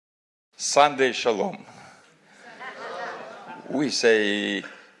Sunday Shalom. We say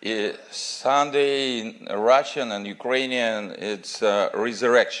Sunday in Russian and Ukrainian, it's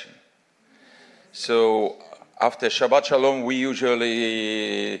resurrection. So after Shabbat Shalom, we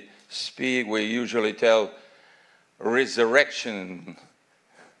usually tell resurrection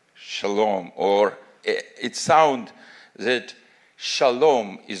Shalom, or it sounds that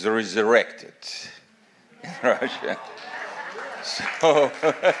Shalom is resurrected in Russia. So,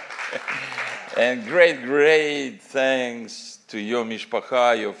 and great thanks to your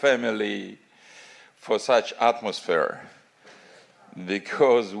mishpacha, your family, for such atmosphere,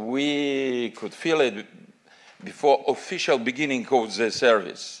 because we could feel it before official beginning of the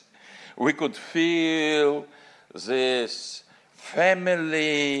service. We could feel this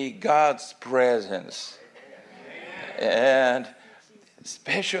family, God's presence, and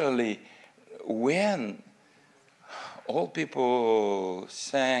especially when all people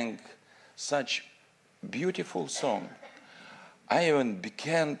sang such beautiful song. I even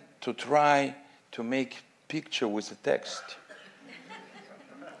began to try to make picture with the text,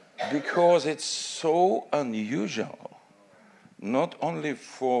 because it's so unusual, not only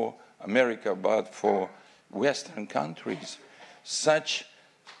for America but for Western countries, such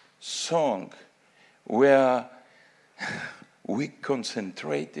song where we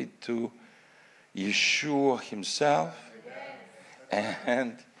concentrated to Yeshua himself,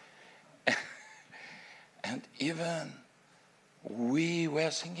 and even we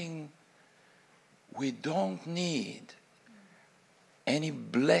were singing, we don't need any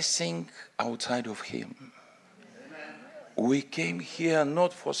blessing outside of him. We came here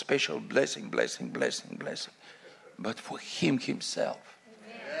not for special blessing, but for him himself.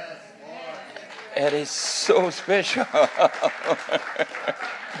 It is so special.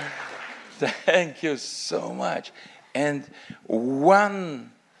 Thank you so much. And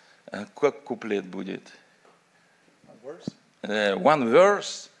one, как куплет будет? One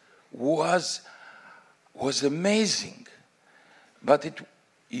verse was amazing, but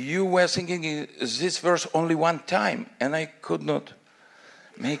you were singing this verse only one time, and I could not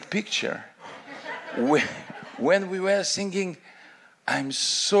make picture. When we were singing, I'm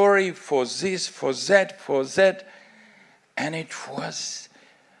sorry for this, for that, and it was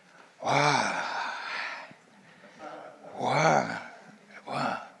wow.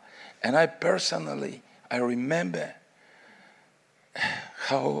 And I personally, I remember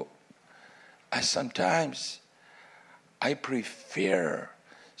how sometimes I prefer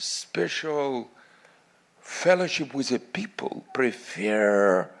special fellowship with the people,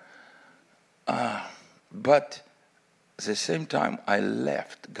 but at the same time I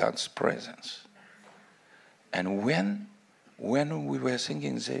left God's presence. And when we were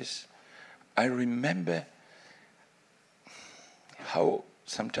singing this, I remember how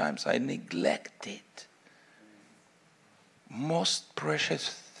sometimes I neglected most precious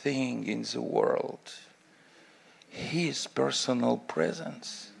thing in the world, his personal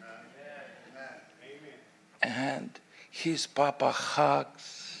presence. And his Papa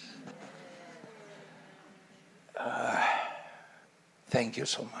hugs. Thank you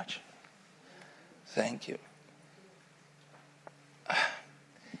so much. Thank you.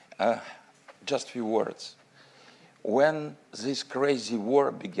 Just a few words. When this crazy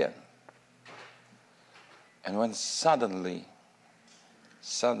war began, and when suddenly,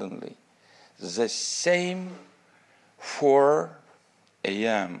 the same 4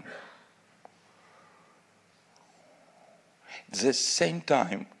 a.m., the same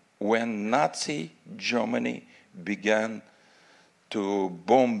time when Nazi Germany began to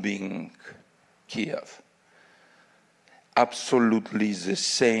bombing Kyev, absolutely the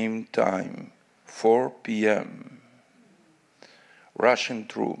same time, 4 p.m., Russian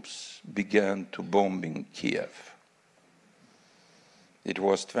troops began to bombing Kyev. It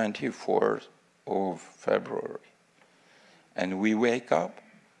was 24th of February. And we wake up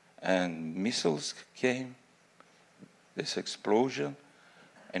and missiles came, this explosion,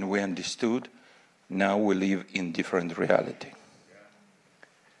 and we understood now we live in different reality.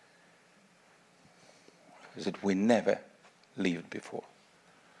 That we never lived before.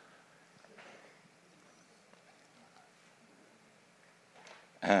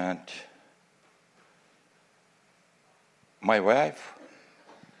 And my wife,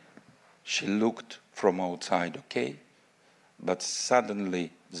 she looked from outside okay, but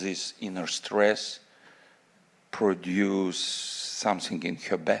suddenly this inner stress produced something in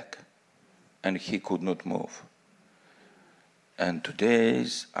her back, and he could not move. And today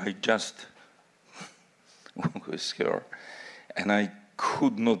I just with her, and I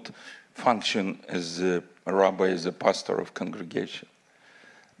could not function as a rabbi, as a pastor of congregation.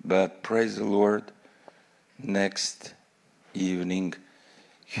 But praise the Lord, next evening,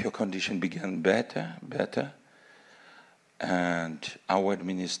 her condition began better. And our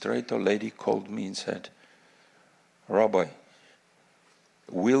administrator lady called me and said, Rabbi,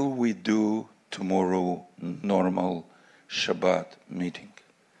 will we do tomorrow normal Shabbat meeting?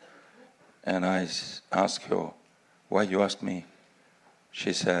 And I asked her, why you ask me?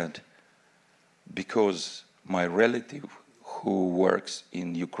 She said, because my relative who works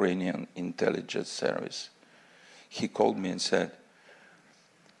in Ukrainian intelligence service, he called me and said,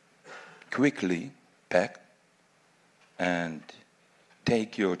 quickly pack and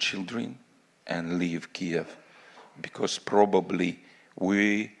take your children and leave Kiev, because probably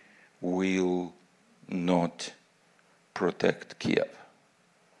we will not protect Kiev.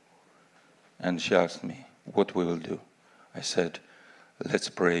 And she asked me, what we will do? I said, let's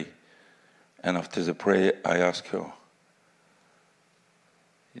pray. And after the prayer, I asked her,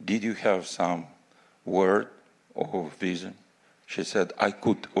 did you have some word or vision? She said, I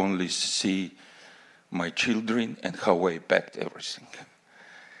could only see my children and how I packed everything.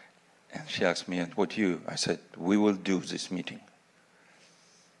 And she asked me, and what you? I said, we will do this meeting.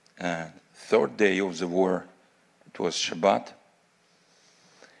 And third day of the war, it was Shabbat.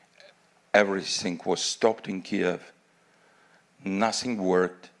 Everything was stopped in Kiev. Nothing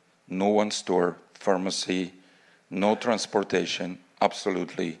worked. No one store, pharmacy, no transportation,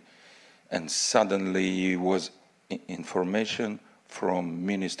 absolutely. And suddenly was information from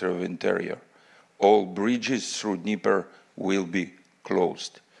Minister of Interior. All bridges through Dnieper will be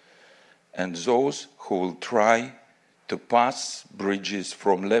closed. And those who will try to pass bridges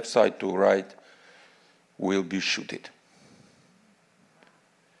from left side to right will be shooted.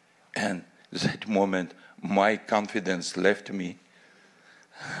 And that moment, my confidence left me.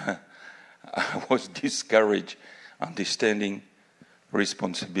 I was discouraged, understanding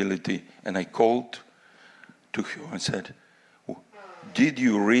responsibility. And I called to her and said, did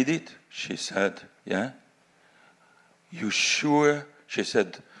you read it? She said, yeah. You sure? She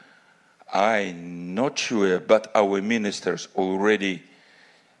said, I'm not sure, but our ministers already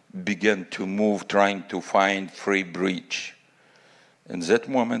began to move, trying to find free bridge. In that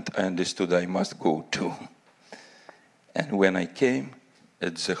moment, I understood I must go too. And when I came,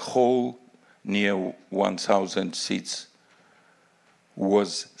 at the whole near 1,000 seats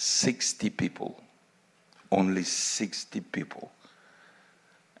was 60 people, only 60 people.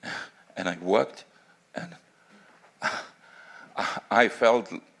 And I walked, and I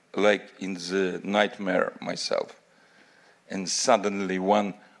felt like in the nightmare myself. And suddenly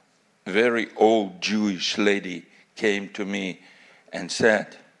one very old Jewish lady came to me and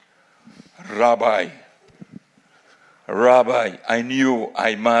said, Rabbi, I knew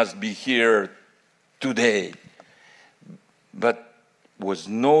I must be here today, but was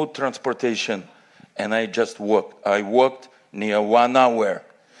no transportation, and I just walked. I walked near 1 hour,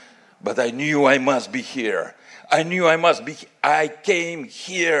 but I knew I must be here. I came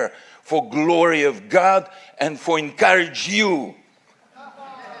here for glory of God and for encourage you.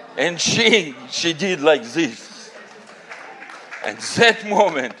 And she did like this. And that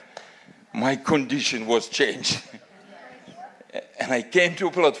moment, my condition was changed. And I came to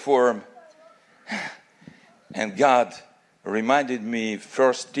a platform, and God reminded me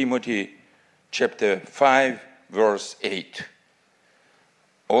 1 Timothy chapter 5, verse 8.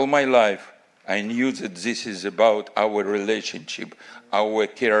 All my life, I knew that this is about our relationship, our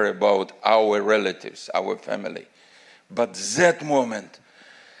care about our relatives, our family. But that moment,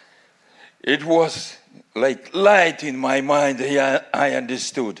 it was like light in my mind. I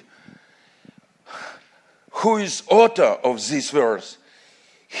understood. Who is author of this verse?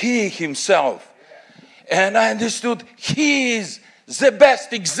 He himself. And I understood he is the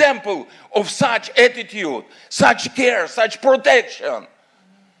best example of such attitude, such care, such protection.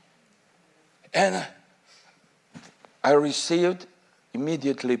 And I received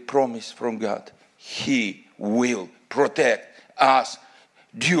immediately promise from God. He will protect us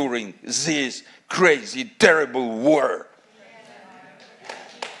during this crazy, terrible war.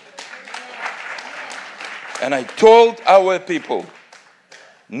 And I told our people,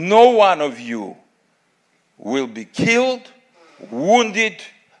 no one of you will be killed, wounded.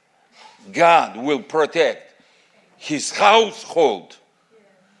 God will protect his household.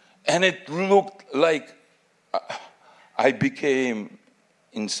 And it looked like I became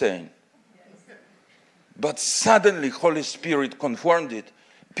insane. But suddenly, Holy Spirit confirmed it.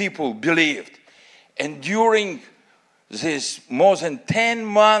 People believed. And during this more than 10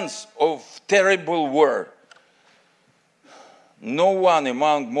 months of terrible war, no one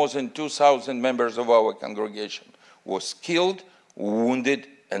among more than 2,000 members of our congregation was killed, wounded,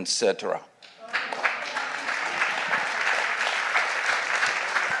 etc.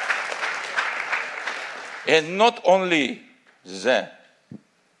 And not only them,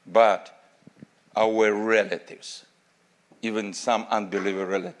 but our relatives, even some unbeliever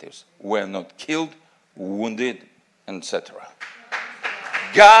relatives, were not killed, wounded, etc.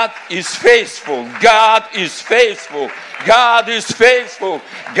 God is faithful. God is faithful. God is faithful.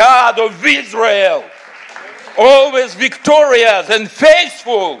 God of Israel, always victorious and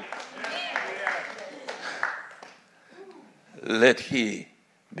faithful. Let He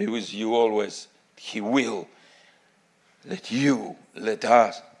be with you always. He will. Let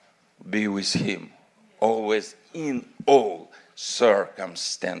us be with Him always in all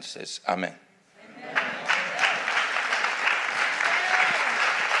circumstances. Amen.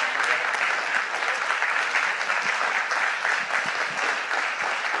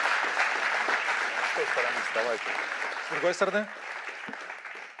 С другой стороны. С другой стороны.